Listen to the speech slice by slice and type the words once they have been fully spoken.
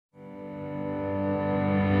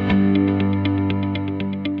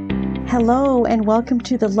Hello, and welcome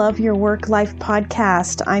to the Love Your Work Life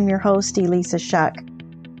podcast. I'm your host, Elisa Shuck.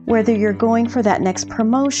 Whether you're going for that next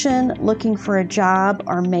promotion, looking for a job,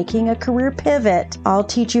 or making a career pivot, I'll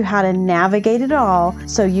teach you how to navigate it all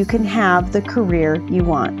so you can have the career you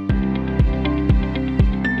want.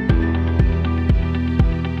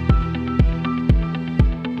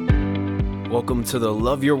 Welcome to the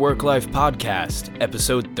Love Your Work Life podcast,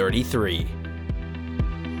 episode 33.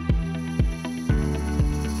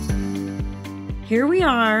 Here we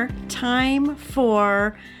are, time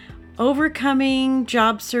for Overcoming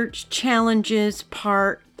Job Search Challenges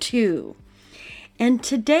Part 2. And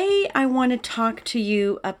today I want to talk to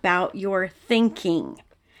you about your thinking.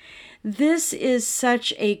 This is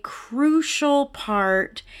such a crucial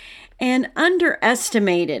part and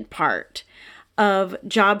underestimated part of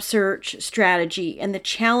job search strategy and the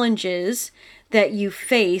challenges that you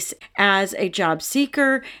face as a job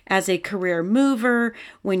seeker, as a career mover,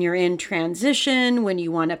 when you're in transition, when you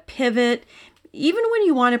want to pivot, even when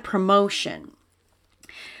you want a promotion.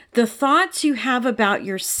 The thoughts you have about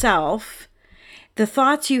yourself, the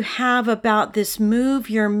thoughts you have about this move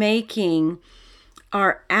you're making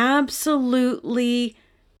are absolutely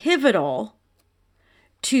pivotal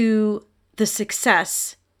to the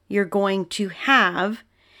success you're going to have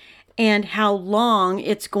and how long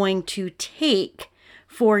it's going to take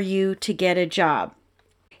for you to get a job.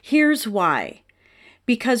 Here's why.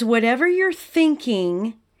 Because whatever you're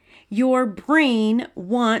thinking, your brain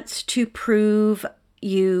wants to prove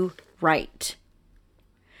you right.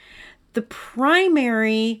 The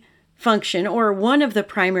primary function, or one of the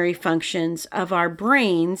primary functions of our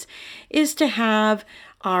brains, is to have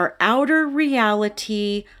our outer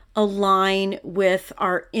reality align with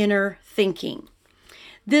our inner thinking.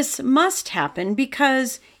 This must happen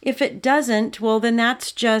because if it doesn't, well, then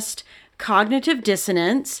that's just cognitive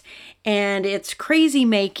dissonance and it's crazy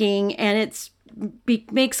making and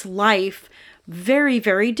makes life very,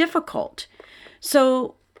 very difficult.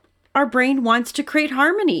 So our brain wants to create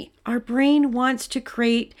harmony. Our brain wants to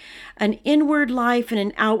create an inward life and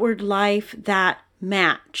an outward life that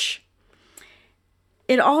match.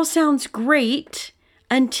 It all sounds great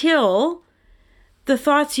until the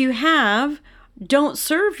thoughts you have don't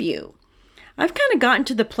serve you. I've kind of gotten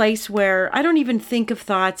to the place where I don't even think of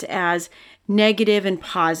thoughts as negative and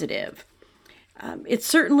positive. It's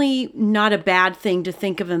certainly not a bad thing to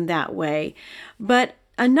think of them that way. But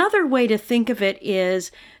another way to think of it is,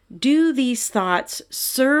 do these thoughts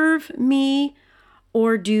serve me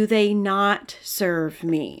or do they not serve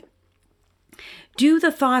me? Do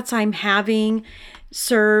the thoughts I'm having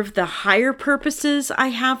serve the higher purposes I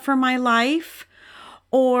have for my life?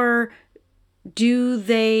 Or do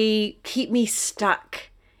they keep me stuck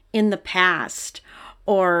in the past,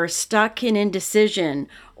 or stuck in indecision,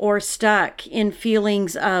 or stuck in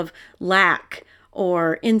feelings of lack,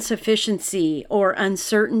 or insufficiency, or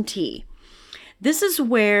uncertainty? This is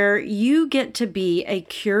where you get to be a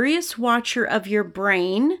curious watcher of your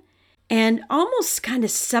brain and almost kind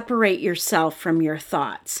of separate yourself from your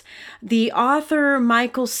thoughts. The author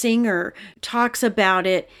Michael Singer talks about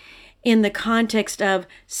it in the context of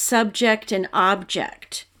subject and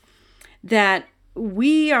object, that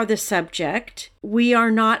we are the subject, we are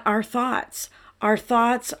not our thoughts. Our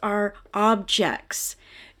thoughts are objects.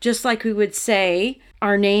 Just like we would say,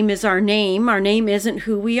 our name is our name isn't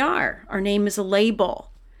who we are. Our name is a label.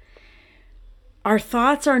 Our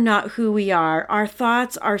thoughts are not who we are. Our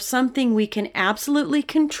thoughts are something we can absolutely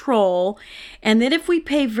control, and that if we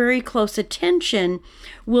pay very close attention,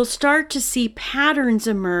 we'll start to see patterns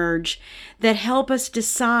emerge that help us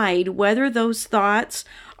decide whether those thoughts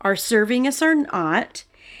are serving us or not.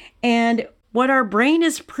 And what our brain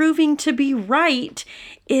is proving to be right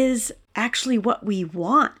is actually what we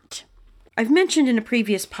want. I've mentioned in a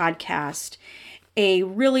previous podcast a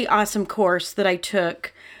really awesome course that I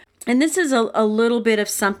took. And this is a little bit of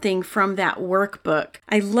something from that workbook.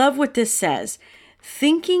 I love what this says.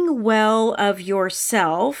 Thinking well of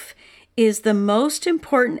yourself is the most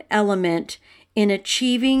important element in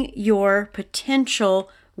achieving your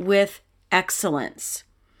potential with excellence.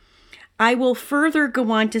 I will further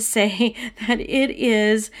go on to say that it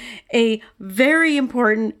is a very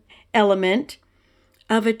important element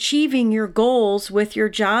of achieving your goals with your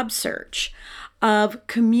job search, of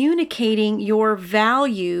communicating your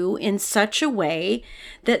value in such a way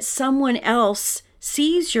that someone else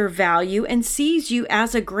sees your value and sees you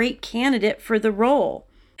as a great candidate for the role.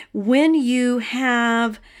 When you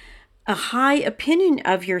have a high opinion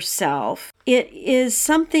of yourself, it is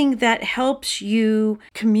something that helps you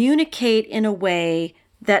communicate in a way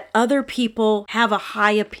that other people have a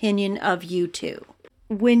high opinion of you too.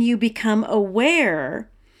 When you become aware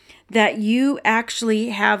that you actually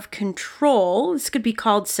have control. This could be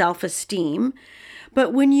called self-esteem.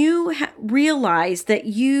 But when you realize that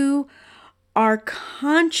you are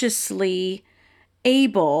consciously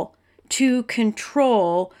able to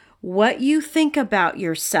control what you think about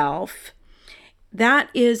yourself, that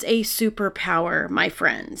is a superpower, my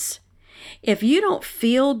friends. If you don't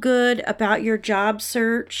feel good about your job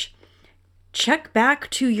search, check back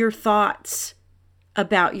to your thoughts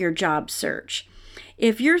about your job search.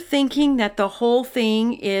 If you're thinking that the whole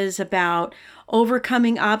thing is about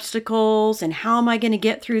overcoming obstacles and how am I going to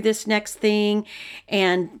get through this next thing,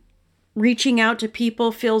 and reaching out to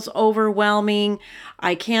people feels overwhelming,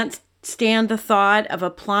 I can't stand the thought of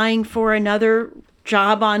applying for another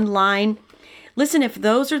job online. Listen, if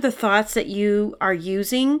those are the thoughts that you are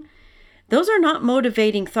using, those are not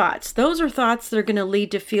motivating thoughts. Those are thoughts that are going to lead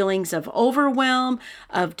to feelings of overwhelm,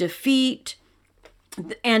 of defeat.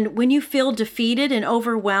 And when you feel defeated and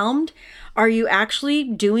overwhelmed, are you actually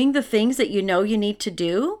doing the things that you know you need to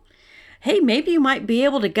do? Hey, maybe you might be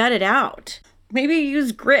able to gut it out. Maybe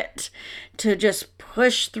use grit to just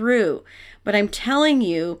push through. But I'm telling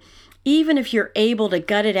you, even if you're able to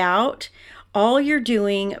gut it out, all you're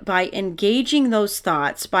doing by engaging those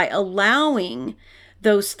thoughts, by allowing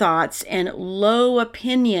those thoughts and low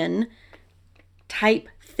opinion type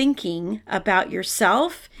thinking about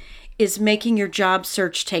yourself, is making your job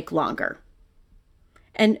search take longer.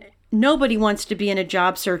 And nobody wants to be in a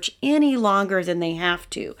job search any longer than they have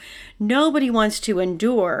to. Nobody wants to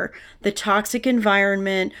endure the toxic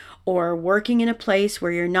environment or working in a place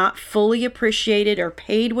where you're not fully appreciated or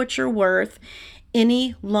paid what you're worth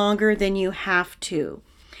any longer than you have to.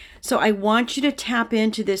 So I want you to tap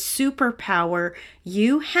into this superpower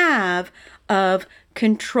you have of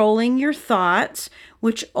controlling your thoughts,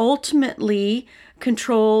 which ultimately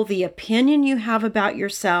control the opinion you have about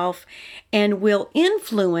yourself and will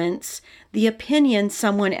influence the opinion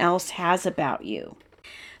someone else has about you.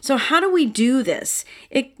 So how do we do this?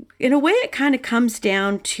 In a way, it kind of comes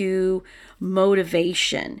down to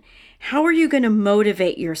motivation. How are you going to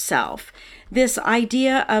motivate yourself? This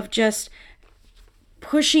idea of just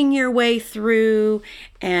pushing your way through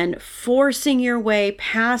and forcing your way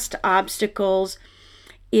past obstacles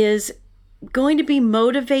is going to be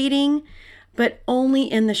motivating, but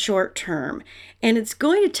only in the short term. And it's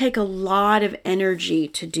going to take a lot of energy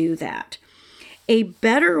to do that. A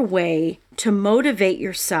better way to motivate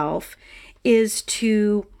yourself is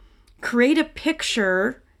to create a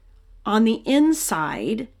picture on the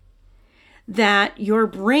inside that your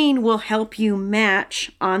brain will help you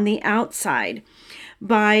match on the outside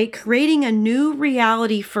by creating a new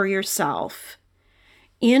reality for yourself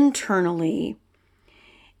internally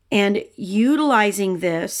and utilizing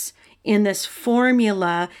this in this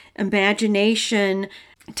formula: imagination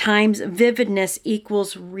times vividness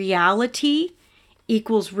equals reality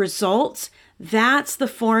equals results. That's the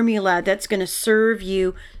formula that's going to serve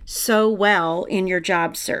you so well in your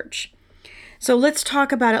job search. So let's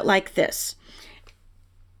talk about it like this.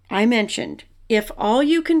 I mentioned, if all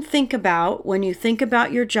you can think about when you think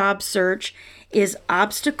about your job search is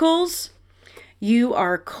obstacles, you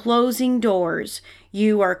are closing doors.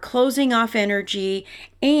 You are closing off energy.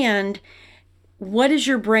 And what is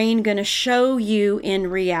your brain going to show you in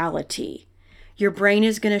reality? Your brain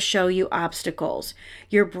is going to show you obstacles.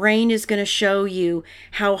 Your brain is going to show you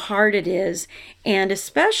how hard it is. And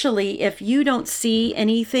especially if you don't see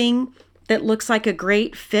anything that looks like a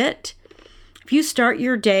great fit, if you start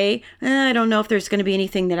your day, I don't know if there's going to be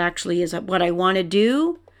anything that actually is what I want to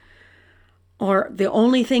do, or the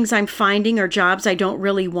only things I'm finding are jobs I don't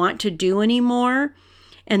really want to do anymore,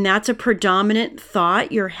 and that's a predominant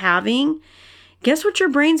thought you're having, guess what your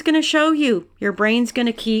brain's going to show you? Your brain's going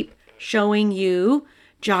to keep showing you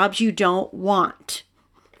jobs you don't want.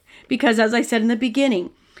 Because as I said in the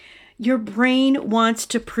beginning, your brain wants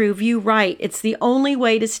to prove you right. It's the only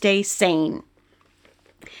way to stay sane.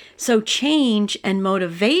 So change and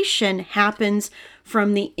motivation happens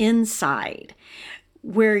from the inside,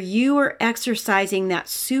 where you are exercising that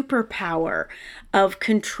superpower of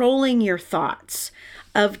controlling your thoughts,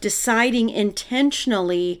 of deciding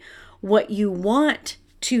intentionally what you want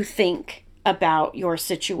to think about your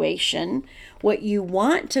situation, what you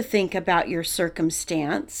want to think about your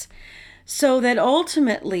circumstance, so that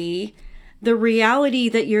ultimately the reality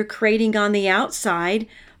that you're creating on the outside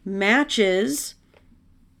matches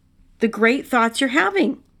the great thoughts you're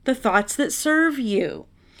having, the thoughts that serve you.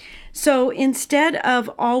 So instead of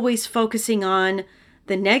always focusing on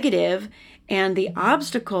the negative and the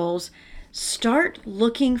obstacles, start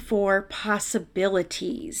looking for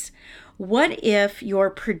possibilities. What if your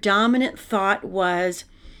predominant thought was,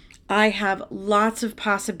 I have lots of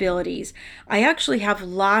possibilities. I actually have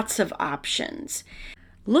lots of options.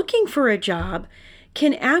 Looking for a job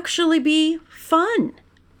can actually be fun.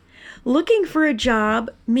 Looking for a job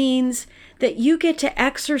means that you get to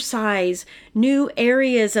exercise new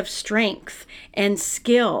areas of strength and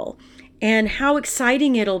skill, and how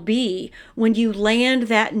exciting it'll be when you land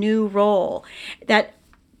that new role. That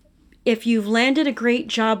if you've landed a great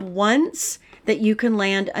job once, that you can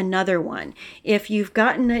land another one. If you've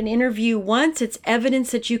gotten an interview once, it's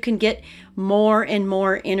evidence that you can get more and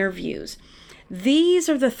more interviews. These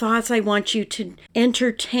are the thoughts I want you to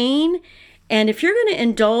entertain. And if you're going to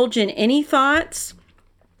indulge in any thoughts,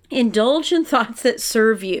 indulge in thoughts that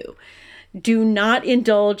serve you. Do not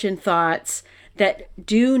indulge in thoughts that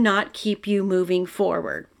do not keep you moving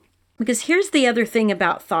forward. Because here's the other thing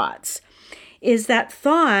about thoughts, is that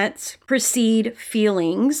thoughts precede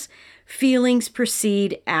feelings. Feelings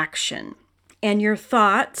precede action. And your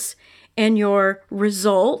thoughts and your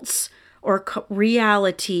results or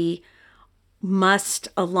reality must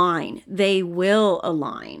align. They will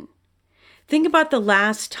align. Think about the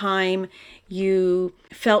last time you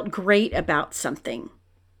felt great about something.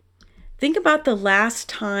 Think about the last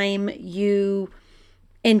time you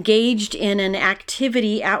engaged in an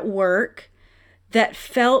activity at work that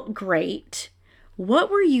felt great.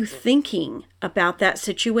 What were you thinking about that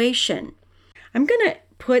situation? I'm going to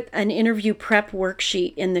put an interview prep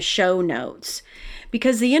worksheet in the show notes,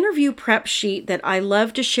 because the interview prep sheet that I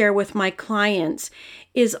love to share with my clients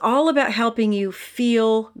is all about helping you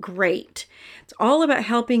feel great. It's all about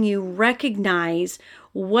helping you recognize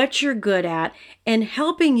what you're good at and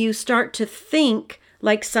helping you start to think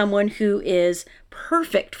like someone who is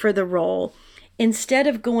perfect for the role, instead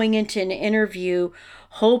of going into an interview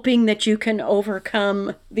hoping that you can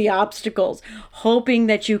overcome the obstacles, hoping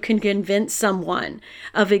that you can convince someone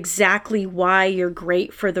of exactly why you're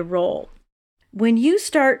great for the role. When you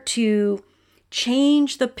start to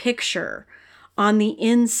change the picture on the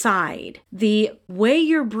inside, the way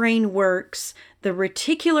your brain works, the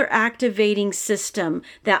reticular activating system,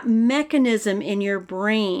 that mechanism in your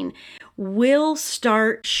brain will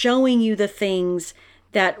start showing you the things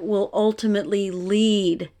that will ultimately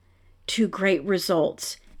lead to great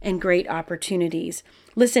results and great opportunities.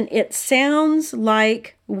 Listen, it sounds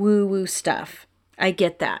like woo-woo stuff. I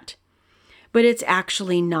get that. But it's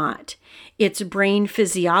actually not. It's brain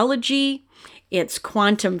physiology. It's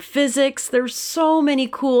quantum physics. There's so many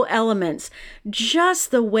cool elements.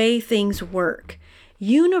 Just the way things work.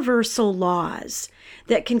 Universal laws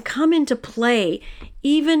that can come into play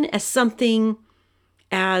even as something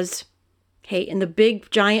as, hey, in the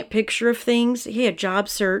big giant picture of things, hey, a job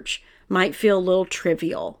search might feel a little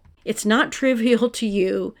trivial. It's not trivial to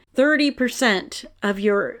you. 30% of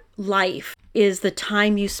your life is the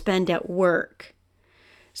time you spend at work.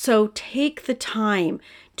 So take the time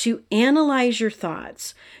to analyze your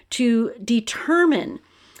thoughts, to determine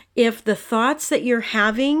if the thoughts that you're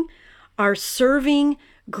having are serving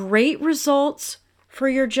great results for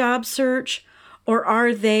your job search, or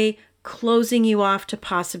are they closing you off to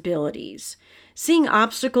possibilities? Seeing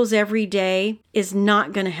obstacles every day is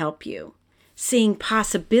not going to help you. Seeing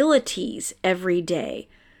possibilities every day,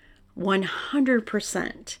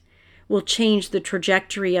 100%, will change the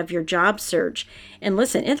trajectory of your job search. And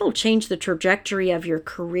listen, it'll change the trajectory of your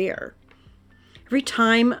career. Every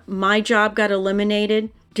time my job got eliminated,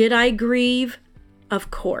 did I grieve?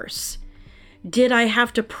 Of course. Did I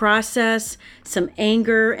have to process some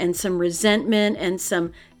anger and some resentment and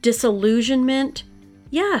some disillusionment?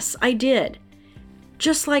 Yes, I did.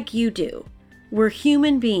 Just like you do. We're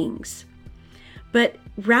human beings. But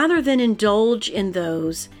rather than indulge in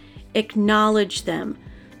those, acknowledge them.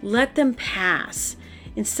 Let them pass.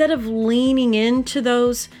 Instead of leaning into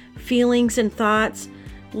those feelings and thoughts,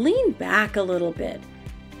 lean back a little bit.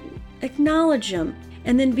 Acknowledge them,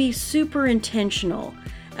 and then be super intentional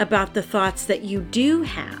about the thoughts that you do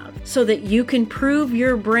have, so that you can prove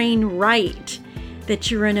your brain right that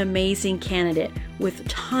you're an amazing candidate with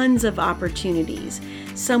tons of opportunities,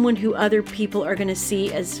 someone who other people are going to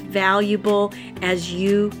see as valuable as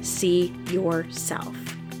you see yourself.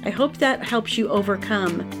 I hope that helps you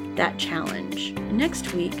overcome that challenge.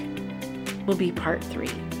 Next week will be part 3.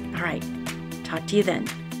 All right, talk to you then.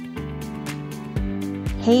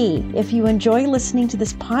 Hey, if you enjoy listening to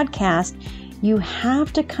this podcast, you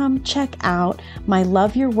have to come check out my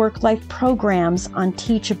Love Your Work Life programs on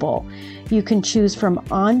Teachable. You can choose from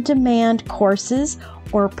on-demand courses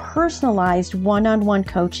or personalized one-on-one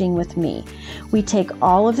coaching with me. We take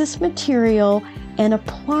all of this material and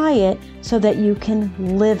apply it so that you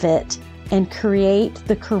can live it and create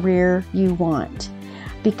the career you want.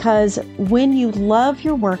 because when you love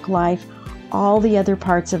your work life, all the other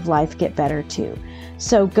parts of life get better too.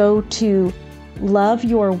 So go to Love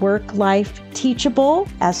Your Work Life Teachable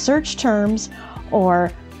as search terms,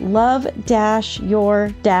 or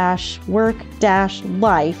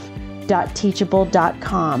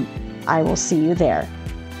love-your-work-life.teachable.com. I will see you there.